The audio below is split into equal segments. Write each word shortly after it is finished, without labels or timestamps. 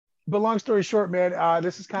long story short, man,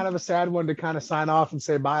 this is kind of a sad one to kind of sign off and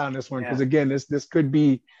say bye on this one, because Yeah. again, this could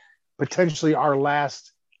be potentially our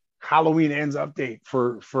last Halloween ends update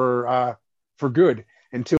for good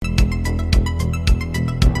until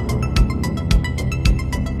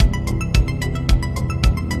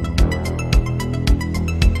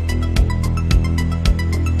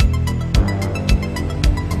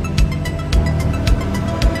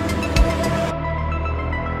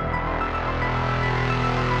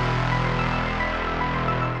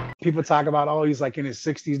people talk about, oh, he's like in his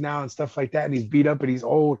 60s now and stuff like that, and he's beat up and he's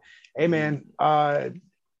old. Hey, man,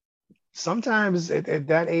 sometimes at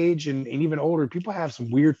that age and even older, people have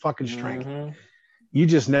some weird fucking strength. Mhm. You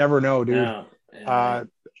just never know, dude. No. Uh,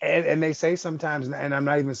 and they say sometimes, and I'm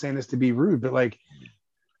not even saying this to be rude, but like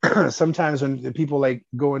sometimes when the people like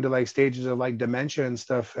go into like stages of like dementia and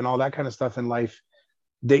stuff and all that kind of stuff in life,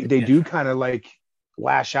 they Yeah. do kind of like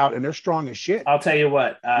lash out, and they're strong as shit. I'll tell you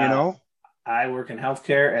what. You know? I work in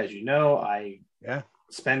healthcare, as you know. I Yeah.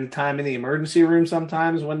 spend time in the emergency room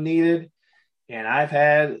sometimes when needed, and I've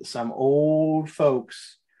had some old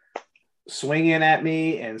folks swinging at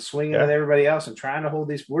me and swinging Yeah. at everybody else and trying to hold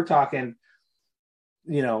these. We're talking,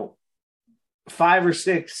 5 or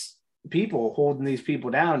 6 people holding these people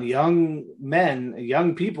down, young men,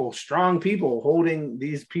 young people, strong people holding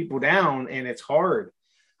these people down, and it's hard.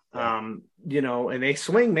 And they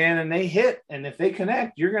swing, man, and they hit, and if they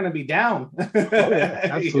connect, you're going to be down. Oh, yeah,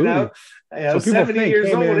 absolutely. So people 70 think, years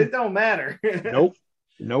hey, old, man, it don't matter.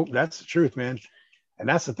 Nope, that's the truth, man. And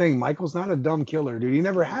that's the thing. Michael's not a dumb killer, dude. He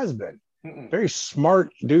never has been. Mm-mm. Very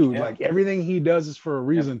smart dude. Yeah. Like everything he does is for a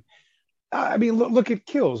reason. I mean, look at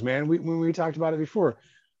kills, man. When we talked about it before,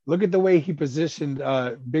 look at the way he positioned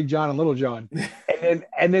Big John and Little John,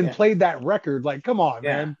 and then Yeah. played that record. Like, come on,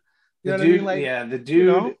 Yeah. man. You The know dude, what I mean? Like, the dude, you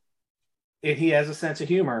know? he has a sense of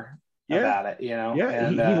humor Yeah. about it, Yeah,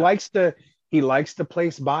 And he likes to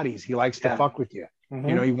place bodies. He likes to Yeah. fuck with you. Mhm.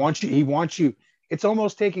 You know, he wants you. It's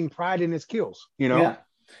almost taking pride in his kills. You know, Yeah.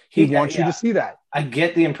 he wants you to see that. I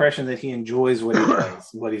get the impression that he enjoys what he does,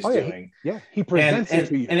 what he's Oh, yeah, doing. he presents it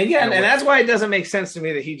to you. And again, in a and way. that's why it doesn't make sense to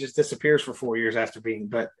me that he just disappears for 4 years after being.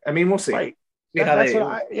 But I mean, we'll see. Right. See how That's they-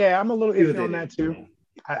 what I'm a little see what iffy they on do. that too.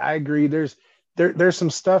 I agree. There's some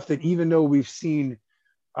stuff that even though we've seen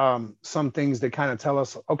some things that kind of tell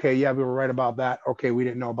us, okay, yeah, we were right about that. Okay, we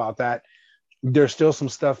didn't know about that. There's still some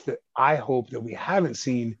stuff that I hope that we haven't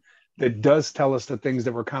seen that does tell us the things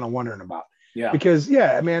that we're kind of wondering about. Yeah. Because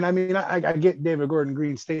man, I mean, I get David Gordon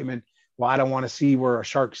Green's statement. Well, I don't want to see where a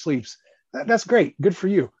shark sleeps. That's great. Good for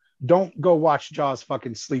you. Don't go watch Jaws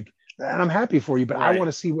fucking sleep. And I'm happy for you, but I Right. want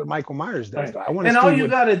to see what Michael Myers does. Right. I want to And see all you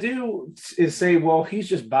what, got to do is say, well, he's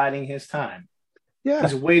just biding his time. yeah,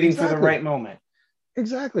 He's waiting for the exactly. right moment.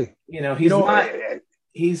 Exactly.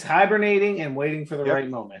 He's hibernating and waiting for the Yep. right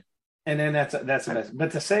moment. And then that's the best.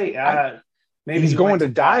 But to say, maybe he's he going went to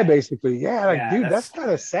die basically. Yeah, like, Yeah, dude, that's- that's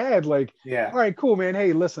kind of sad. Like, Yeah. all right, cool, man.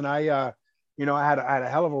 Hey, listen, I had a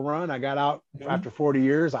hell of a run. I got out Mhm. after 40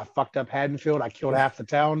 years. I fucked up Haddonfield. I killed half the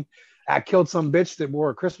town. I killed some bitch that wore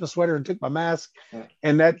a Christmas sweater and took my mask. Yeah.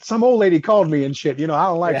 And that some old lady called me and shit. I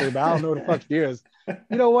don't like Yeah. her, but I don't know who the fuck she is.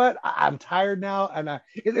 You know what? I'm tired now. And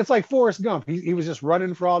it's like Forrest Gump. He was just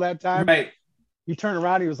running for all that time. Right. He turned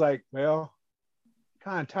around. He was like, well,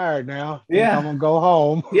 kind of tired now. Yeah. I'm going to go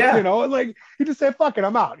home. Yeah. Like he just said, fuck it,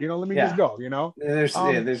 I'm out. Let me Yeah. just go,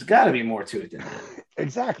 There's got to be more to it than that.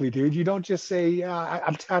 Exactly, dude. You don't just say, yeah,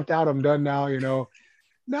 I'm tapped out. I'm done now.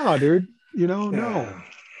 No, dude,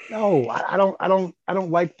 no, I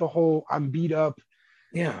don't like the whole I'm beat up.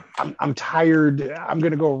 Yeah. I'm tired. I'm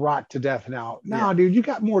going to go rot to death now. No, Yeah. dude, you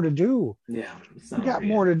got more to do. Yeah. It's You not got real.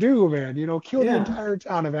 more to do, man. Kill Yeah. the entire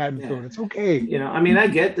town of Haddonfield. Yeah. It's okay. I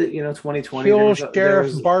get that, 2020. Kill there Sheriff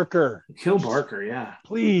was- Barker, Kill Barker, yeah.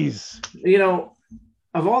 please.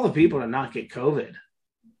 Of all the people to not get COVID.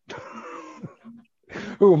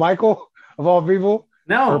 Who, Michael, of all people?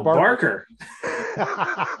 No, Or Barker.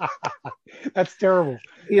 That's terrible.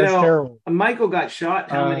 You That's know, terrible. Michael got shot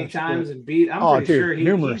how many shit. times and beat? I'm Oh, pretty dude, sure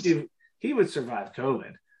numerous. he would survive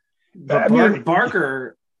COVID. But I mean,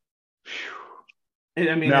 Barker,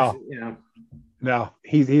 I mean, No. if, No,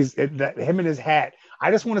 him and his hat. I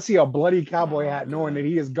just want to see a bloody cowboy hat, knowing that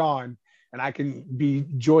he is gone, and I can be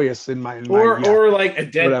joyous in my. or like a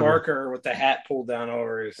dead Whatever. Barker with the hat pulled down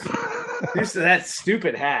over his. Just that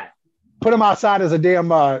stupid hat. Put him outside as a damn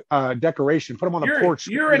decoration. Put him on the porch.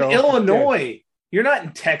 You're in Illinois. You're not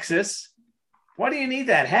in Texas. Why do you need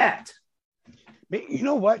that hat? You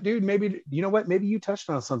know what, dude? Maybe you touched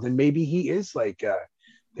on something. Maybe he is like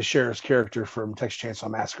the sheriff's character from Texas Chainsaw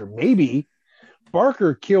Massacre. Maybe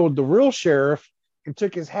Barker killed the real sheriff and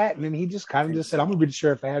took his hat, and then he just kind of just said, "I'm gonna be the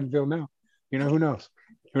sheriff of Haddonfield now." You know, who knows?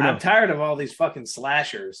 I'm tired of all these fucking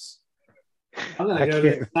slashers. I'm gonna go to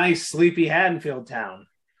this nice, sleepy Haddonfield town.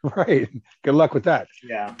 Right. Good luck with that.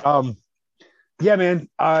 Yeah. Yeah, man.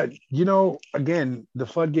 Again, the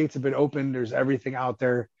floodgates have been open. There's everything out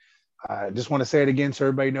there. I just want to say it again so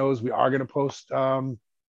everybody knows we are going to post the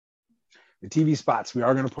TV spots. We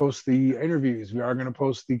are going to post the interviews. We are going to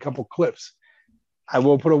post the couple clips. I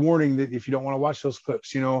will put a warning that if you don't want to watch those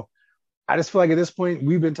clips, I just feel like at this point,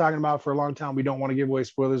 we've been talking about for a long time, we don't want to give away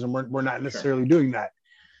spoilers, and we're not necessarily doing that.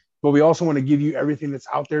 But we also want to give you everything that's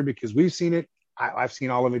out there because we've seen it. I've seen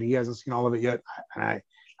all of it. He hasn't seen all of it yet. And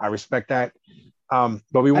I respect that.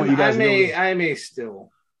 But we want you guys to know. I may still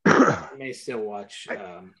watch.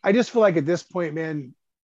 I just feel like at this point, man,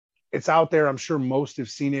 it's out there. I'm sure most have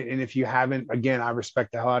seen it. And if you haven't, again, I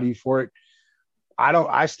respect the hell out of you for it.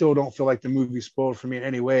 I still don't feel like the movie spoiled for me in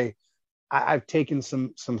any way. I've taken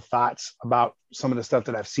some thoughts about some of the stuff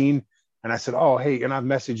that I've seen. And I said, oh, hey, and I've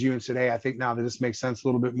messaged you and said, hey, I think now that this makes sense a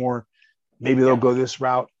little bit more. Maybe they'll go this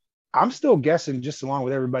route. I'm still guessing just along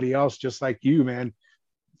with everybody else, just like you, man,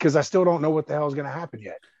 because I still don't know what the hell is going to happen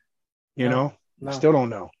yet. No. Still don't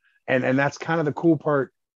know. And that's kind of the cool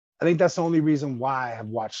part. I think that's the only reason why I have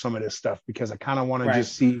watched some of this stuff, because I kind of want to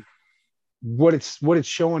just see what it's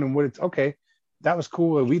showing and what it's okay. That was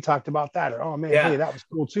cool. We talked about that. Or, oh man, hey, that was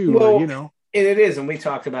cool too. Well, and it is. And we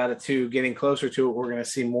talked about it too, getting closer to it. We're going to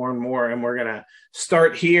see more and more, and we're going to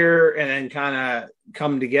start here and then kind of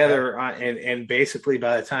come together. And basically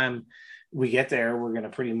by the time we get there, we're going to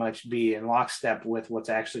pretty much be in lockstep with what's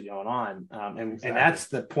actually going on. And that's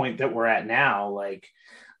the point that we're at now. Like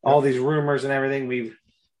all these rumors and everything, we've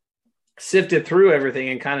sifted through everything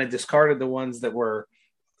and kind of discarded the ones that were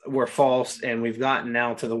false, and we've gotten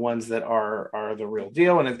now to the ones that are the real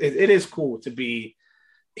deal. And it is cool to be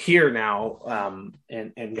here now,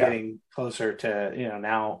 and getting closer to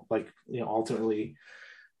now, like ultimately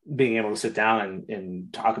being able to sit down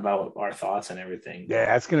and talk about our thoughts and everything. Yeah,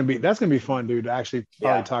 that's gonna be fun, dude, to actually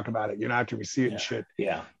probably talk about it, after we see it and shit.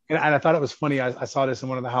 Yeah. And I thought it was funny. I saw this in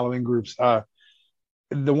one of the Halloween groups.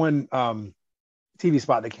 The one TV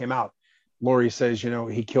spot that came out, Lori says,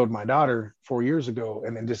 he killed my daughter 4 years ago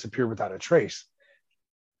and then disappeared without a trace.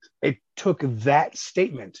 It took that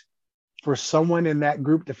statement for someone in that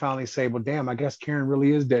group to finally say, well, damn, I guess Karen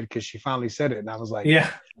really is dead, because she finally said it. And I was like,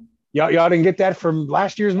 y'all didn't get that from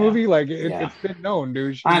last year's movie? Like, it's been known,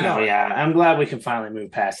 dude. I know, I'm glad we can finally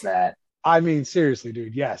move past that. I mean, seriously,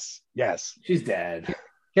 dude. Yes. She's dead.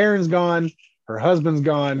 Karen's gone. Her husband's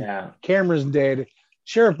gone. Yeah. Cameron's dead.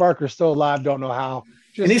 Sheriff Barker's still alive. Don't know how.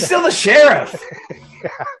 And he's still the sheriff.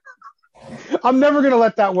 I'm never gonna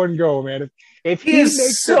let that one go, man. If he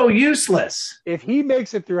is so useless. If he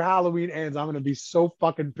makes it through Halloween Ends, I'm gonna be so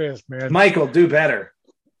fucking pissed, man. Michael, do better.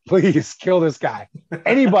 Please kill this guy.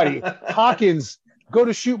 Anybody, Hawkins, go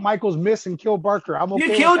to shoot Michael's miss and kill Barker. I'm okay.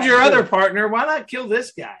 You killed your other partner. Why not kill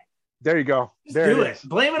this guy? There you go. There do it.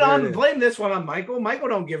 Blame this one on Michael. Michael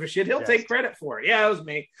don't give a shit. He'll take credit for it. Yeah, it was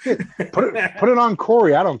me. put it on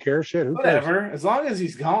Corey. I don't care. Shit. Whatever. As long as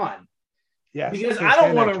he's gone. Yeah. Because I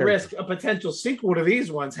don't want to risk a potential sequel to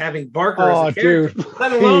these ones having Barker as a character, dude.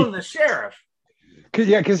 let alone the sheriff.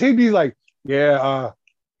 Because he'd be like, about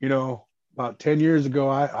 10 years ago,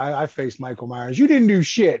 I faced Michael Myers. You didn't do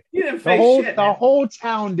shit. You didn't face shit. The whole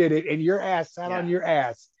town did it, and your ass sat on your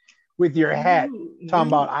ass with your hat talking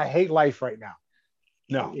about, I hate life right now.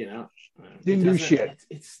 No. Didn't do shit.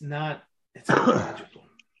 It's not logical.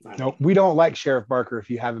 No, we don't like Sheriff Barker if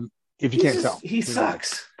you can't tell. He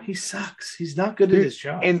sucks. He sucks. He's not good at his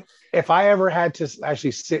job. And if I ever had to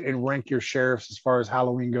actually sit and rank your sheriffs as far as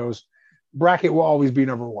Halloween goes, Brackett will always be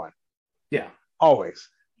number one. Yeah. Always.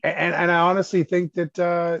 And I honestly think that,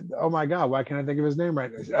 oh my God, why can't I think of his name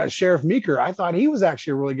right? Sheriff Meeker. I thought he was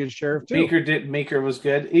actually a really good sheriff too. Meeker was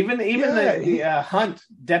good. Even the Hunt,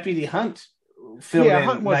 Deputy Hunt filled in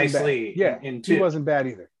Hunt nicely. He wasn't bad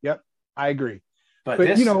either. Yep, I agree. But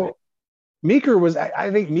Meeker was. I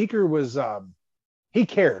think Meeker was. He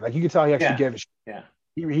cared. Like you could tell he actually gave a shit. Yeah.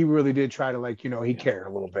 He really did try to he cared a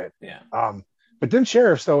little bit. Yeah. But then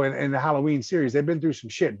sheriffs though in the Halloween series, they've been through some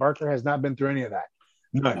shit. Barker has not been through any of that.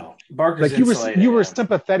 None. No. Barker's like you were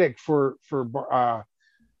sympathetic for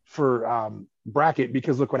Brackett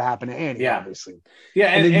because look what happened to Annie. Obviously. Yeah,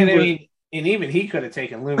 and even he could have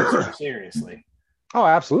taken Loomis more seriously. Oh,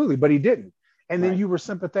 absolutely, but he didn't. And then you were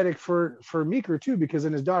sympathetic for Meeker too because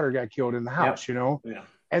then his daughter got killed in the house. Yeah.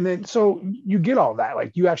 And then so you get all that.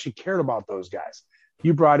 Like you actually cared about those guys.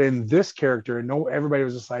 You brought in this character, and everybody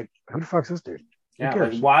was just like, "Who the fuck's this dude?" Yeah,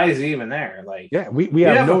 like why is he even there? Like, yeah, we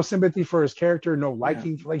have no sympathy for his character, no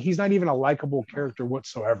liking. Yeah. Like he's not even a likable character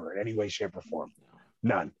whatsoever in any way, shape, or form.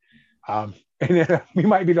 None. And we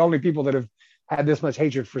might be the only people that have had this much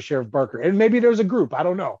hatred for Sheriff Barker. And maybe there's a group. I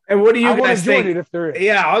don't know. And what do you guys think? Join it if there is.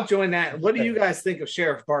 Yeah, I'll join that. What do you guys think of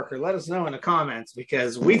Sheriff Barker? Let us know in the comments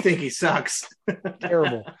because we think he sucks.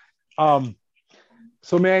 Terrible.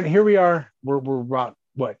 So man, here we are. We're about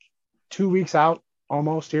 2 weeks out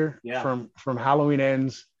almost here from Halloween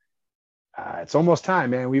Ends. It's almost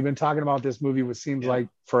time, man. We've been talking about this movie, which seems like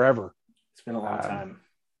forever. It's been a long time.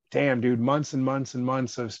 Damn, dude, months and months and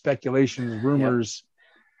months of speculation, rumors,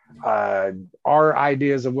 our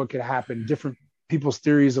ideas of what could happen, different people's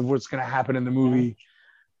theories of what's going to happen in the movie,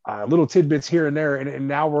 little tidbits here and there, and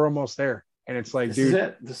now we're almost there. And it's like,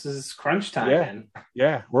 dude, this is crunch time, man.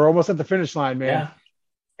 Yeah, we're almost at the finish line, man. Yeah.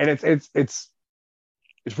 And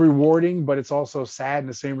it's rewarding, but it's also sad in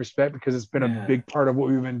the same respect because it's been a big part of what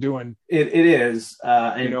we've been doing. It is,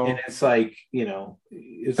 and it's like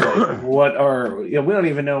it's like we don't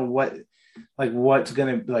even know what's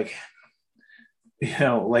gonna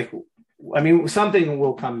I mean, something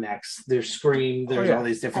will come next. There's Scream, there's all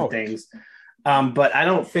these different things, but I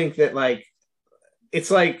don't think that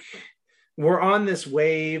it's like we're on this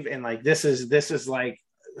wave, and this is like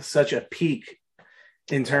such a peak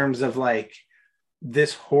in terms of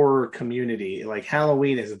this horror community. Like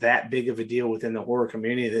Halloween is that big of a deal within the horror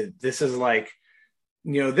community that this is and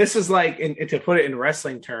to put it in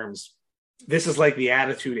wrestling terms, this is like the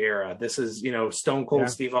Attitude Era. This is, Stone Cold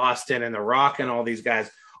Steve Austin and The Rock and all these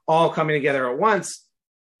guys all coming together at once.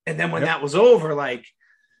 And then when that was over,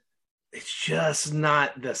 it's just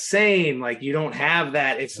not the same. You don't have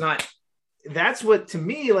that. It's not, that's what, to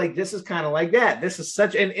me, this is kind of like that. This is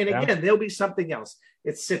such, and again, there'll be something else.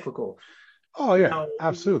 It's cyclical. Oh yeah,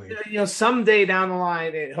 absolutely. Someday down the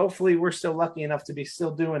line, hopefully we're still lucky enough to be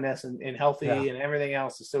still doing this and healthy and everything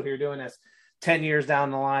else is still here doing this 10 years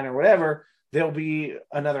down the line or whatever, there'll be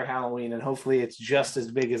another Halloween and hopefully it's just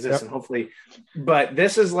as big as this and hopefully, but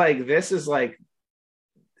this is like,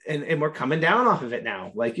 and we're coming down off of it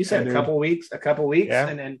now. Like you said, a couple weeks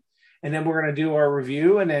and then we're going to do our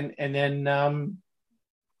review and then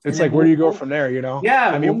it's like, where do you go from there? Yeah.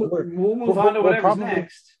 I mean, we'll move on to whatever's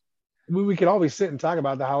next. We could always sit and talk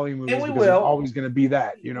about the Halloween movies and we because will. It's always going to be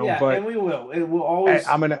that, but and we will. It will always.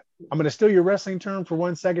 I'm gonna steal your wrestling term for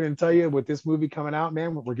 1 second and tell you, with this movie coming out,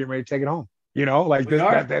 man, we're getting ready to take it home.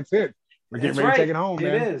 That's it. We're getting ready to take it home,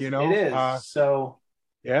 man. It is. So,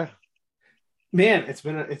 yeah, man, it's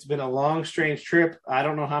been a long, strange trip. I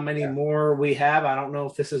don't know how many more we have. I don't know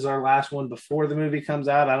if this is our last one before the movie comes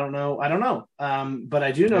out. I don't know. But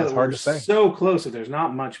I do know that we're so close that there's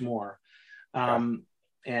not much more.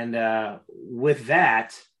 And with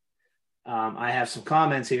that, I have some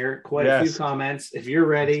comments here, quite a few comments. If you're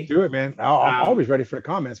ready. Let's do it, man. I'm always ready for the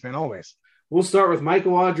comments, man, always. We'll start with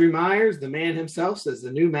Michael Audrey Myers. The man himself says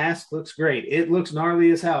the new mask looks great. It looks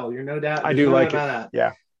gnarly as hell. You're no doubt. I do like it. That.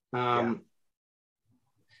 Yeah.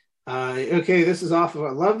 Okay, this is off of,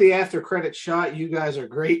 I love the after credit shot. You guys are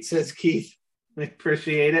great, says Keith. I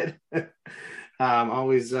appreciate it.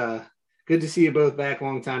 Always good to see you both back.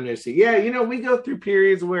 Long time no see. Yeah, we go through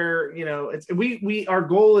periods where it's we our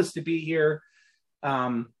goal is to be here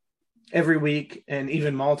every week and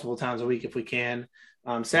even multiple times a week if we can.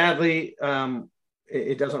 Sadly,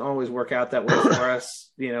 it doesn't always work out that way for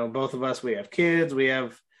us. Both of us, we have kids, we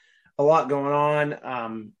have a lot going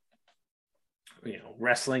on.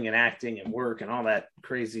 Wrestling and acting and work and all that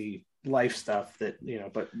crazy life stuff that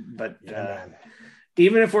but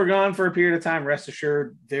even if we're gone for a period of time, rest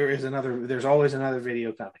assured there's always another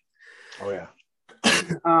video coming. Oh yeah.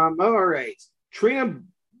 All right. Trina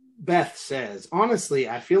Beth says, honestly,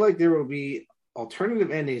 I feel like there will be alternative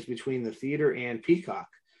endings between the theater and Peacock.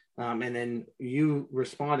 And then you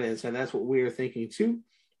responded and said that's what we are thinking too.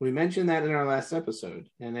 We mentioned that in our last episode.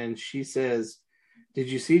 And then she says, did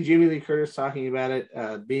you see Jamie Lee Curtis talking about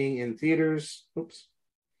it being in theaters?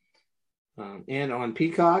 And on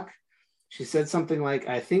Peacock? She said something like,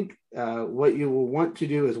 I think what you will want to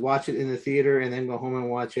do is watch it in the theater and then go home and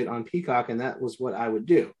watch it on Peacock. And that was what I would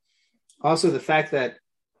do. Also, the fact that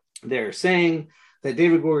they're saying that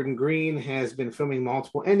David Gordon Green has been filming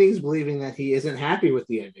multiple endings, believing that he isn't happy with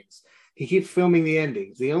the endings. He keeps filming the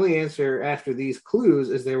endings. The only answer after these clues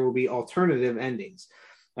is there will be alternative endings.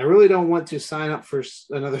 I really don't want to sign up for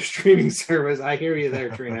another streaming service. I hear you there,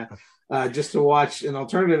 Trina. Just to watch an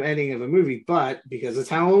alternative ending of a movie, but because it's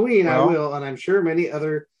Halloween, I will, and I'm sure many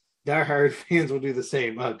other diehard fans will do the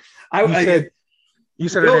same. You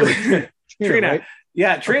said her name was Trina, right?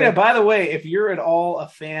 Yeah, Trina, Okay. by the way, if you're at all a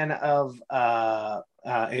fan of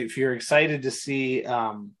if you're excited to see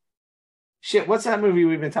shit, what's that movie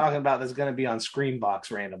we've been talking about that's going to be on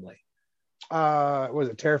Screenbox randomly? Was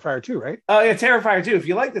it Terrifier 2, right? Oh yeah, Terrifier 2. If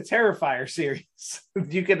you like the Terrifier series,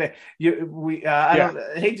 you can I Yeah. don't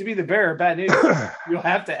I hate to be the bearer of bad news. You'll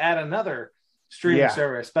have to add another streaming Yeah.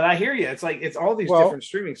 service. But I hear you. It's like it's all these Well, different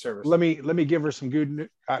streaming services. let me give her some good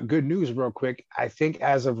news real quick. I think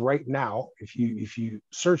as of right now, if you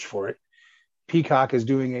search for it, Peacock is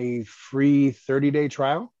doing a free 30-day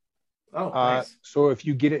trial. Oh, nice. So if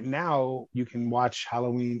you get it now, you can watch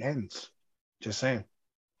Halloween Ends. Just saying.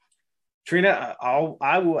 Trina,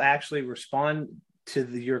 I will actually respond to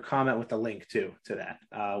your comment with the link too to that.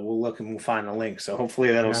 We'll look and we'll find the link. So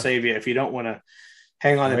hopefully that'll save you if you don't want to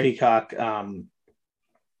hang on to Peacock. Then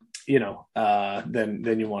you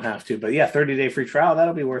won't have to. But yeah, 30-day free trial,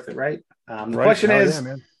 that'll be worth it, right? The question is,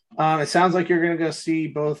 it sounds like you're going to go see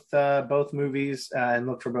both movies and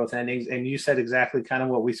look for both endings. And you said exactly kind of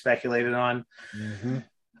what we speculated on.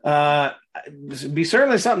 Be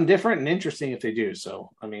certainly something different and interesting if they do.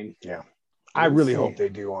 So, I mean, yeah, I really hope they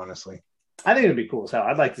do. Honestly, I think it'd be cool as hell.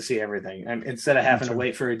 I'd like to see everything, and instead of having to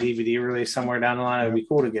wait for a DVD release somewhere down the line, it'd be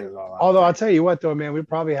cool to get it all out. Although I'll tell you what, though, man, we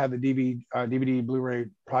probably have the DVD Blu-ray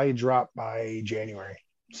probably drop by January.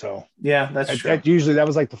 So yeah, that's true. Usually that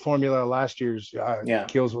was like the formula last year's.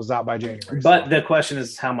 Kills was out by January. But the question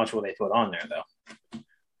is, how much will they put on there, though?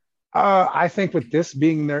 I think with this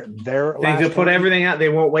being their they could put everything out. They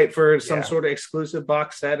won't wait for some sort of exclusive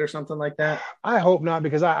box set or something like that. I hope not,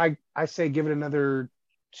 because I say give it another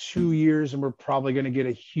 2 years and we're probably going to get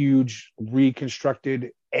a huge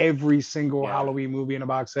reconstructed every single Halloween movie in a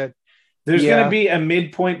box set. There's going to be a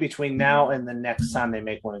midpoint between now and the next time they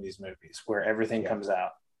make one of these movies where everything comes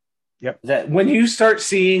out. Yep. That when you start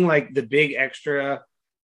seeing like the big extra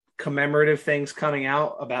commemorative things coming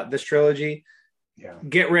out about this trilogy,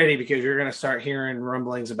 get ready, because you're going to start hearing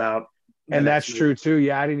rumblings about. And that's true too.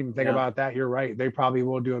 Yeah, I didn't even think about that. You're right. They probably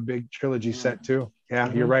will do a big trilogy set too.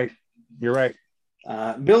 Yeah, you're right. You're right.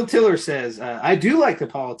 Bill Tiller says, I do like the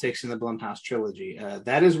politics in the Blumhouse trilogy.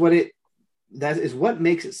 That is what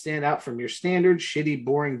makes it stand out from your standard shitty,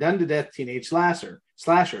 boring, done to death teenage slasher.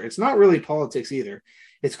 It's not really politics either.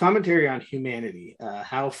 It's commentary on humanity,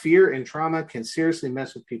 how fear and trauma can seriously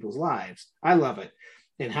mess with people's lives. I love it.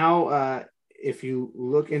 And how, if you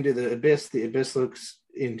look into the abyss looks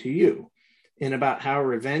into you, and about how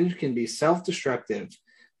revenge can be self-destructive.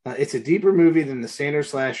 It's a deeper movie than the standard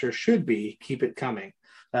slasher should be. Keep it coming.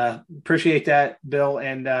 Appreciate that, Bill.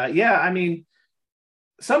 And I mean,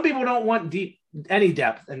 some people don't want any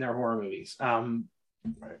depth in their horror movies.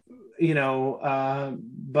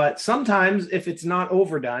 But sometimes if it's not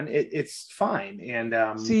overdone, it's fine.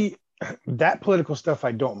 And see, that political stuff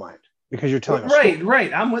I don't mind, because you're telling us.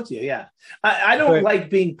 Right. I'm with you. Yeah. I don't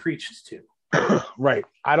like being preached to. Right.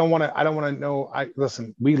 I don't want to know.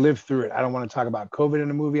 Listen, we lived through it. I don't want to talk about COVID in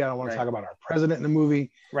a movie. I don't want to talk about our president in a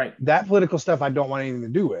movie. Right. That political stuff I don't want anything to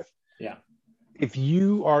do with. Yeah. If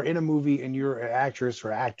you are in a movie and you're an actress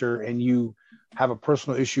or actor and you have a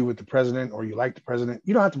personal issue with the president or you like the president,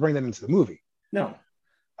 you don't have to bring that into the movie. No.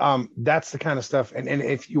 That's the kind of stuff. And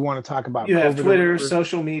if you want to talk about you have Twitter,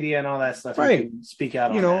 social media, and all that stuff, right? You can speak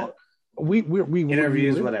out on that. We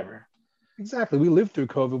interviews, whatever. Exactly. We lived through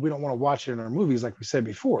COVID. We don't want to watch it in our movies, like we said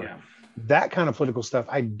before. Yeah. That kind of political stuff,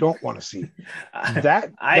 I don't want to see. I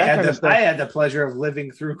had the pleasure of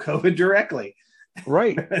living through COVID directly.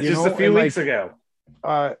 Right. Just a few weeks ago.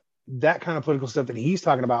 That kind of political stuff that he's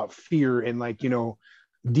talking about, fear and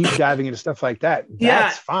deep diving into stuff like that.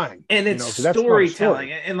 That's fine. And it's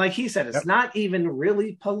storytelling. And like he said, it's not even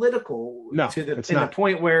really political to the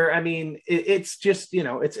point where, I mean, it's just,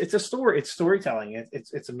 it's a story, it's storytelling.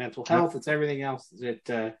 It's a mental health. It's everything else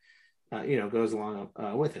that, goes along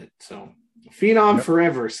with it. So Phenom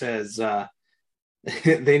Forever says,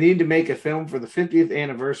 they need to make a film for the 50th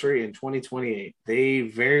anniversary in 2028. They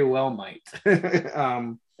very well might.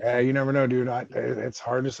 You never know, dude. It's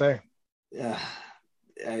hard to say.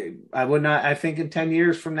 I would not. I think in 10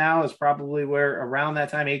 years from now is probably where, around that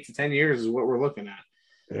time, 8 to 10 years is what we're looking at.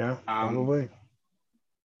 Yeah, probably.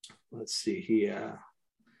 Let's see.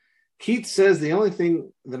 Keith says the only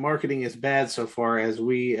thing the marketing is bad so far, as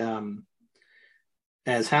we,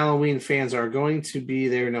 as Halloween fans are going to be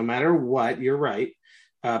there no matter what. You're right,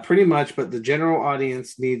 pretty much. But the general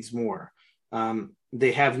audience needs more.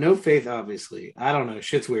 They have no faith, obviously. I don't know.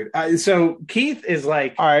 Shit's weird. So Keith is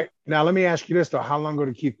like, all right. Now let me ask you this though: how long ago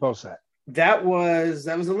did Keith post that? That was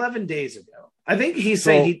 11 days ago. I think he's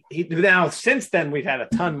saying he now since then we've had a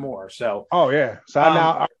ton more. So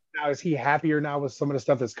now Now, is he happier now with some of the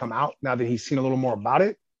stuff that's come out now that he's seen a little more about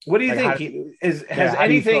it? What do you Like, think? how Has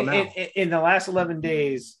do you feel anything now? in the last 11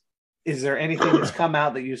 days? Is there anything that's come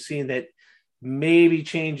out that you've seen that maybe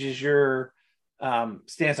changes your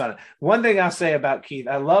stance on it? One thing I'll say about Keith,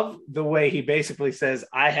 I love the way he basically says,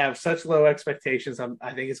 "I have such low expectations.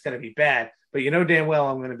 I think it's going to be bad, but you know damn well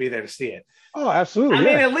I'm going to be there to see it." Oh, absolutely. I yeah.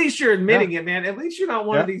 mean, at least you're admitting it, man. At least you're not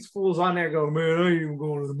one of these fools on there going, "Man, I ain't even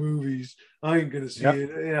going to the movies. I ain't going to see it."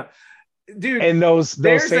 You know, dude. And those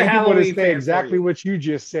there's same the people that Halloween say fan for exactly you. what you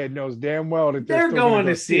just said knows damn well that They're still going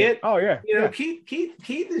go to see it. Oh yeah, You know, yeah.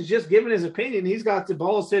 Keith is just giving his opinion. He's got the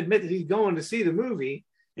balls to admit that he's going to see the movie.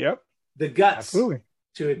 Yep. The guts Absolutely.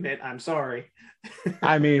 to admit, I'm sorry.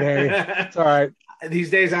 I mean, hey, it's all right.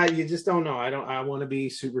 These days, you just don't know. I want to be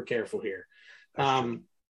super careful here. That's true.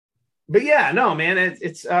 But yeah, no, man,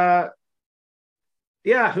 it's yeah,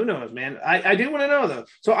 who knows, man. I do want to know though.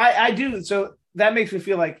 So I do. So that makes me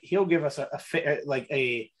feel like he'll give us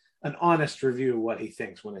an honest review of what he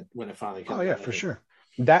thinks when it finally comes. Oh yeah, for sure.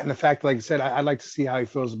 That and the fact, like I said, I'd like to see how he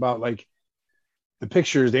feels about like the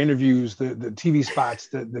pictures, the interviews, the TV spots,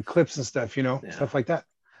 the clips and stuff, stuff like that.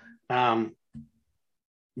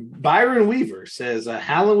 Byron Weaver says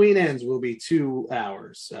Halloween Ends will be 2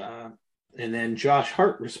 hours. And then Josh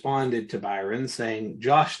Hart responded to Byron saying,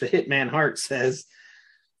 Josh the Hitman Hart says,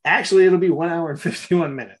 actually, it'll be 1 hour and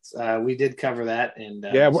 51 minutes. We did cover that. And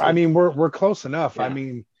yeah, I mean, we're close enough. Yeah. I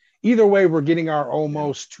mean, either way, we're getting our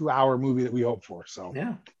almost 2 hour movie that we hope for. So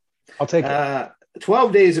yeah, I'll take it.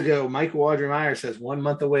 12 days ago, Michael Audrey Meyer says 1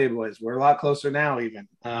 month away, boys. We're a lot closer now, even.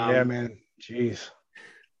 Yeah, man. Jeez.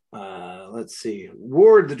 Let's see.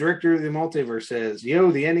 Ward, the director of the multiverse, says,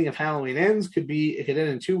 "Yo, the ending of Halloween Ends could end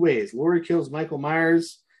in 2 ways. Laurie kills Michael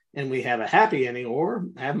Myers, and we have a happy ending, or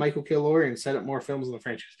have Michael kill Laurie and set up more films in the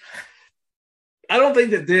franchise." I don't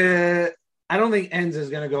think Ends is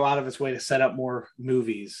going to go out of its way to set up more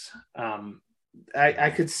movies. I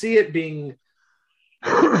could see it being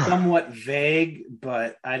somewhat vague,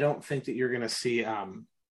 but I don't think that you're going to see. I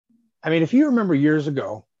mean, if you remember years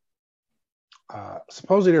ago,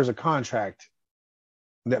 supposedly there's a contract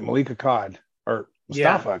that Malika Akkad or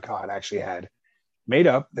Mustafa Akkad actually had made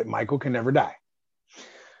up that Michael can never die.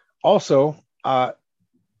 Also, Donald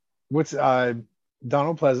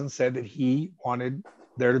Pleasant said that he wanted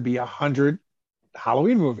there to be 100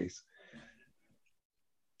 Halloween movies.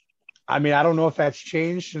 I mean, I don't know if that's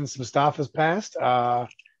changed since Mustafa's passed.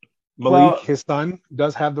 Malik, his son,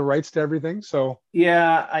 does have the rights to everything. So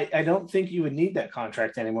yeah, I don't think you would need that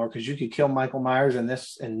contract anymore because you could kill Michael Myers in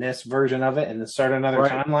this version of it and then start another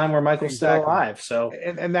timeline where Michael's still alive. So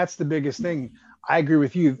and that's the biggest thing. I agree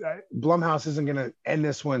with you. Blumhouse isn't going to end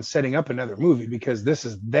this one setting up another movie because this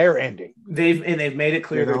is their ending. They've made it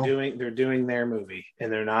clear they're doing their movie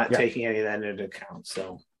and they're not taking any of that into account.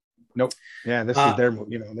 So nope. Yeah, this is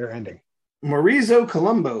their ending. Maurizo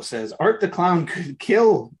Colombo says Art the Clown could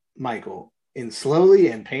kill Michael in slowly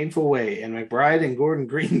and painful way, and McBride and Gordon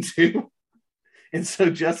Green too. And so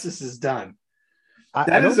justice is done.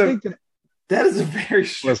 That is a very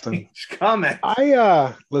strange comment.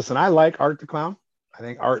 I like Art the Clown. I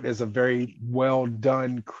think Art is a very well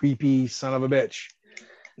done, creepy son of a bitch.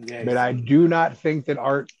 Yes. But I do not think that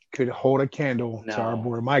Art could hold a candle to our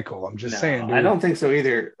boy Michael. I'm just saying. Dude. I don't think so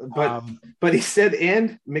either. But he said,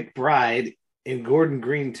 and McBride and Gordon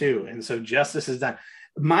Green too. And so justice is done.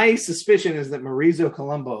 My suspicion is that Maurizo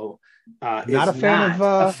Colombo is not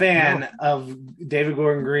a fan of David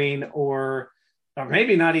Gordon Green or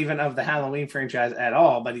maybe not even of the Halloween franchise at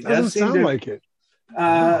all. But he does seem sound like it.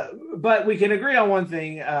 But we can agree on one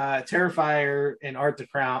thing: Terrifier and Art the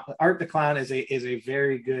Clown is a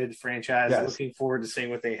very good franchise. Yes. Looking forward to seeing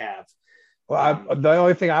what they have. Well, the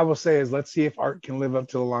only thing I will say is let's see if Art can live up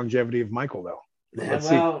to the longevity of Michael, though.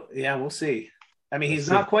 We'll see. I mean, he's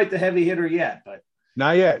not quite the heavy hitter yet, but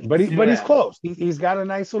not yet. But he's close. He's got a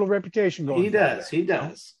nice little reputation going. He does.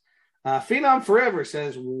 Phenom Forever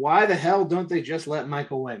says, "Why the hell don't they just let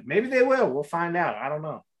Michael win? Maybe they will. We'll find out. I don't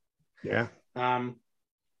know." Yeah.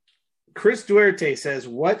 Chris Duarte says,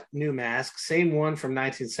 "What new mask? Same one from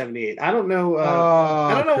 1978." I don't know.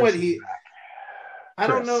 I don't know what he. I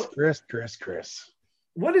don't know. Chris.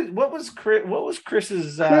 What was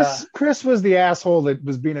Chris's? Chris was the asshole that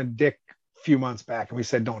was being a dick a few months back, and we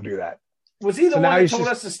said don't do that. Was he the one that told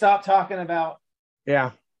us to stop talking about?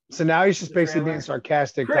 Yeah. So now he's just basically being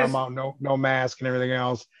sarcastic, talking about no mask and everything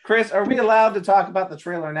else. Chris, are we allowed to talk about the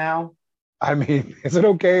trailer now? I mean, is it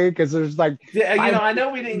okay? Because there's I know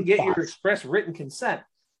we didn't get your express written consent.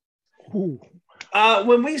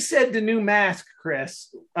 When we said the new mask,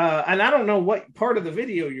 Chris, and I don't know what part of the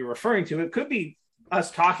video you're referring to. It could be us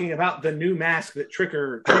talking about the new mask that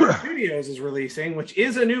Tricker Studios is releasing, which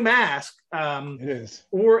is a new mask. It is.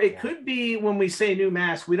 Or it could be, when we say new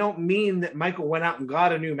mask, we don't mean that Michael went out and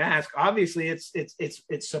got a new mask. Obviously,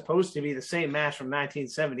 it's supposed to be the same mask from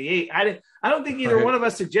 1978. I don't think either one of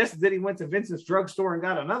us suggested that he went to Vincent's drugstore and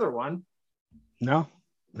got another one. No.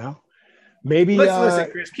 Maybe listen,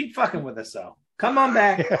 Chris, keep fucking with us though. Come on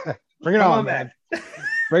back. Yeah. Bring it on, man.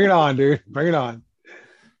 Bring it on, dude. Bring it on.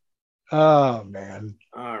 Oh man.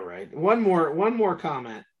 All right. One more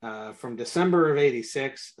comment from December of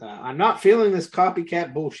 '86. I'm not feeling this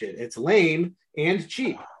copycat bullshit. It's lame and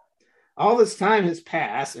cheap. All this time has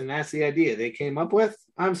passed, and that's the idea they came up with.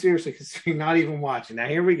 I'm seriously considering not even watching. Now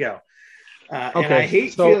here we go. And I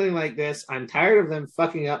hate feeling like this. I'm tired of them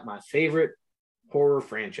fucking up my favorite horror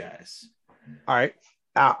franchise. All right.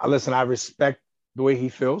 Listen, I respect the way he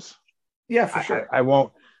feels. Yeah, for sure. I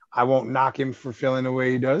won't knock him for feeling the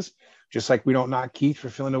way he does. Just like we don't knock Keith for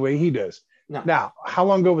feeling the way he does. No. Now, how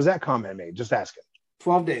long ago was that comment made? Just asking.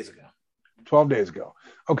 12 days ago. 12 days ago.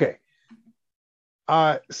 Okay.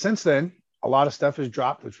 Since then, a lot of stuff has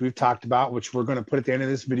dropped, which we've talked about, which we're going to put at the end of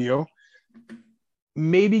this video.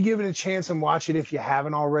 Maybe give it a chance and watch it if you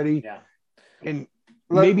haven't already. Yeah. And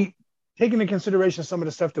maybe take into consideration some of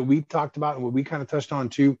the stuff that we talked about and what we kind of touched on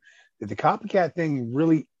too, that the copycat thing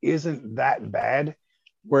really isn't that bad.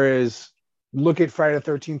 Whereas look at Friday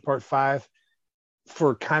the 13th Part 5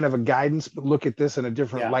 for kind of a guidance, but look at this in a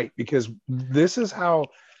different light, because this is how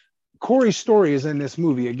Corey's story is in this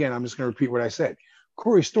movie. Again, I'm just going to repeat what I said.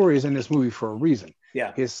 Corey's story is in this movie for a reason.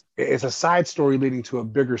 Yeah. It's a side story leading to a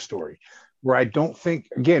bigger story where I don't think,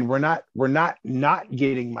 again, we're not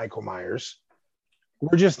getting Michael Myers.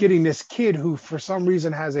 We're just getting this kid who for some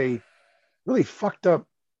reason has a really fucked up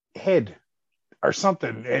head or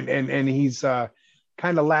something. And he's,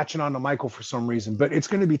 kind of latching on to Michael for some reason, but it's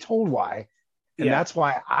going to be told why. And that's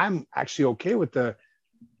why I'm actually okay with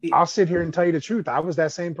I'll sit here and tell you the truth. I was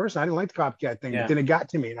that same person. I didn't like the copycat thing, but then it got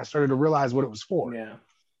to me and I started to realize what it was for. Yeah.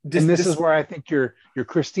 And this is where I think your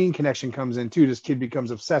Christine connection comes in too. This kid becomes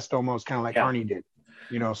obsessed almost kind of like Arnie did,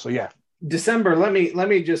 so yeah. December. Let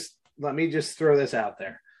me just throw this out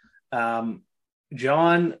there.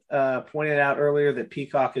 John pointed out earlier that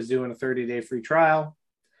Peacock is doing a 30-day free trial.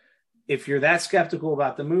 If you're that skeptical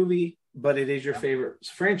about the movie, but it is your favorite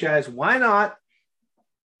franchise, why not,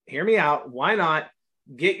 hear me out, why not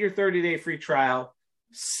get your 30-day free trial,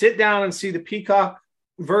 sit down and see the Peacock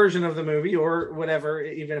version of the movie or whatever,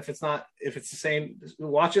 even if it's the same,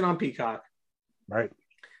 watch it on Peacock. Right.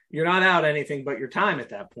 You're not out anything but your time at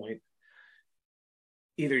that point.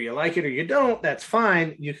 Either you like it or you don't, that's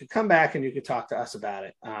fine. You could come back and you could talk to us about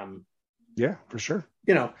it. Yeah, for sure.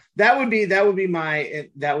 That would be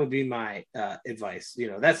my advice.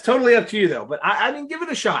 That's totally up to you though. But I mean, give it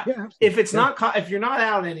a shot. Yeah, if it's not, if you're not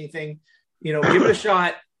out anything, give it a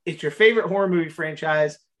shot. It's your favorite horror movie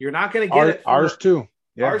franchise. You're not going to get it. Ours too.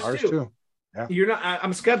 Yeah, ours too. Yeah. You're not.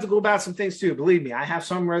 I'm skeptical about some things too. Believe me, I have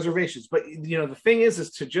some reservations. But the thing is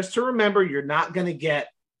to remember, you're not going to get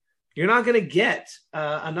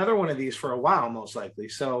another one of these for a while, most likely.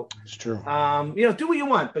 So it's true. Do what you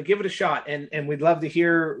want, but give it a shot. And we'd love to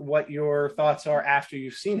hear what your thoughts are after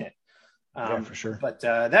you've seen it. Yeah, for sure. But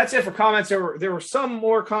that's it for comments. There were some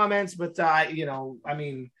more comments, but I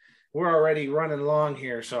mean, we're already running long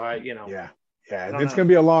here. So yeah, it's going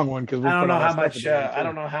to be a long one because I don't know how much. I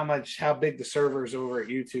don't know how big the servers over at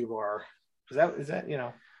YouTube are. Is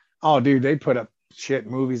that Oh, dude, they put up shit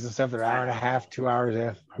movies and stuff that are an hour and a half, 2 hours.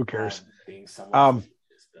 Yeah, who cares? And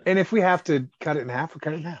if we have to cut it in half, we'll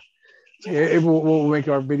cut it in half. We'll make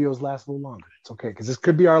our videos last a little longer. It's okay because this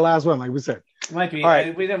could be our last one, like we said. Might be. All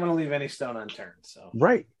right. We didn't want to leave any stone unturned. So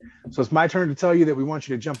right. So it's my turn to tell you that we want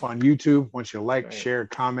you to jump on YouTube, want you to like, share,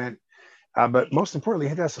 comment, but most importantly,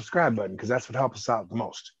 hit that subscribe button because that's what helps us out the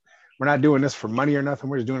most. We're not doing this for money or nothing.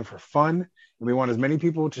 We're just doing it for fun, and we want as many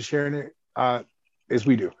people to share it as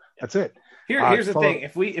we do. That's it. Here's the thing.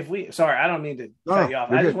 If we sorry, I don't mean to cut you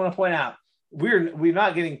off. I just want to point out we're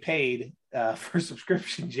not getting paid for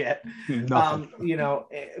subscriptions yet.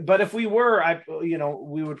 But if we were,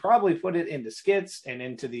 we would probably put it into skits and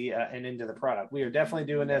into the product. We are definitely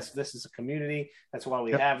doing this. This is a community. That's why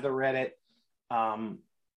we have the Reddit.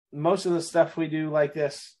 Most of the stuff we do like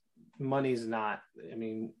this, money's not. I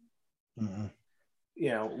mean,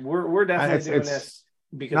 we're definitely doing this.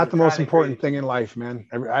 Because not the most important thing in life, man.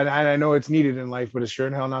 I know it's needed in life, but it's sure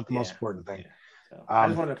in hell not the most important thing. Yeah. So I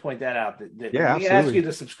just wanted to point that out. That when we ask you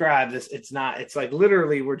to subscribe, it's like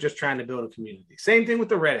literally we're just trying to build a community. Same thing with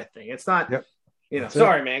the Reddit thing. It's not.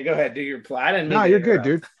 Sorry, man. Go ahead. Do your reply. I didn't mean you're good,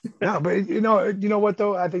 dude. No, but you know what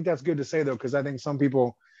though? I think that's good to say though, because I think some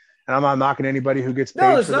people And I'm not knocking anybody who gets paid.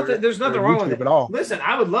 No, there's nothing wrong with it at all. Listen,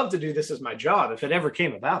 I would love to do this as my job if it ever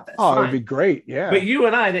came about. That's fine. It would be great. Yeah. But you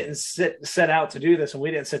and I didn't set out to do this, and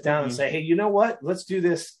we didn't sit down and say, hey, you know what? Let's do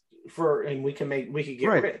this and we could get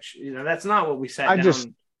rich. That's not what we sat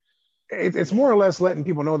down. It's more or less letting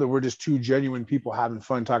people know that we're just two genuine people having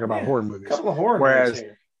fun talking about horror movies. A couple of horror movies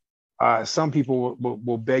here. Some people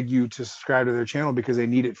will beg you to subscribe to their channel because they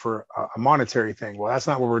need it for a monetary thing. Well, that's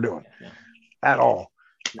not what we're doing at all.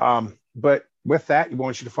 But with that, we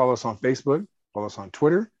want you to follow us on Facebook, follow us on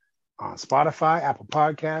Twitter, on Spotify, Apple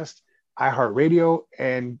Podcast, iHeartRadio,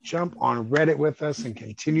 and jump on Reddit with us and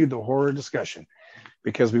continue the horror discussion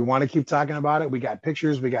because we want to keep talking about it. We got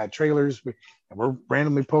pictures, we got trailers, and we're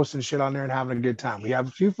randomly posting shit on there and having a good time. We have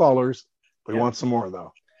a few followers. We want some more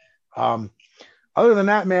though. Other than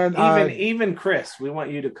that, man, even Chris, we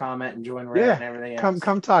want you to comment and join Reddit and everything else.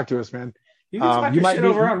 Come talk to us, man. You can talk your shit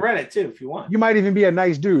over on Reddit too if you want. You might even be a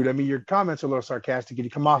nice dude. I mean, your comments are a little sarcastic and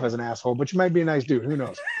you come off as an asshole, but you might be a nice dude. Who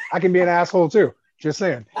knows? I can be an asshole too. Just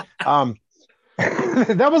saying.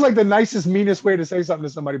 That was like the nicest, meanest way to say something to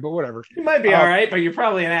somebody, but whatever. You might be all right, but you're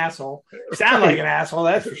probably an asshole. You sound like an asshole,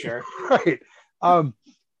 that's for sure. Right.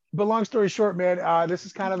 But long story short, man, this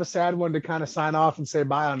is kind of a sad one to kind of sign off and say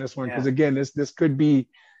bye on this one because again, this could be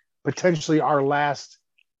potentially our last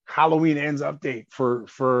Halloween Ends update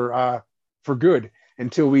for good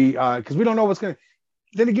until we because we don't know what's going to.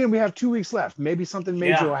 Then again, we have 2 weeks left. Maybe something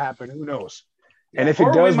major will happen. Who knows? And if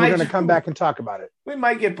it does, we're going to come back and talk about it. We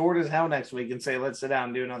might get bored as hell next week and say, let's sit down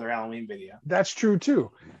and do another Halloween video. That's true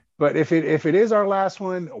too. But if it is our last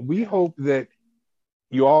one, we hope that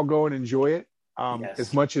you all go and enjoy it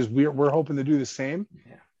as much as we're hoping to do the same.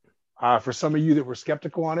 Yeah. For some of you that were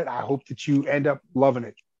skeptical on it, I hope that you end up loving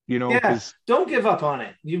it. Don't give up on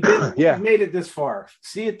it. You've made it this far.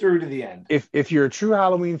 See it through to the end. If you're a true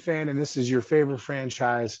Halloween fan and this is your favorite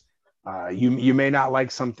franchise, you may not like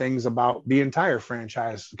some things about the entire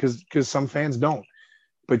franchise because some fans don't.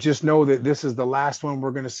 But just know that this is the last one we're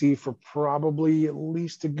going to see for probably at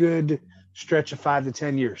least a good stretch of 5 to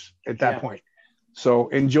 10 years at that point. So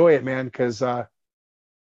enjoy it, man, because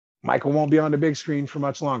Michael won't be on the big screen for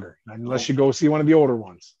much longer unless you go see one of the older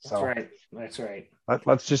ones. That's right.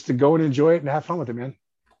 Let's just go and enjoy it and have fun with it, man.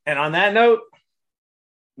 And on that note,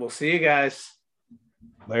 we'll see you guys.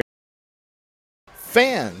 Later.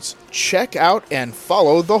 Fans, check out and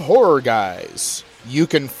follow the Horror Guys. You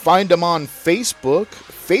can find them on Facebook,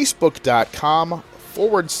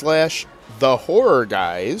 facebook.com/The Horror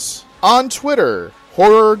Guys. On Twitter,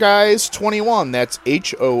 Horror Guys 21, that's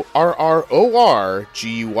HORRORGUYS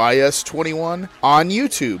 21. On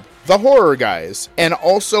YouTube, The Horror Guys, and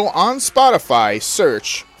also on Spotify,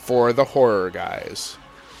 search for The Horror Guys.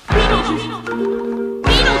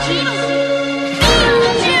 Beetlejuice.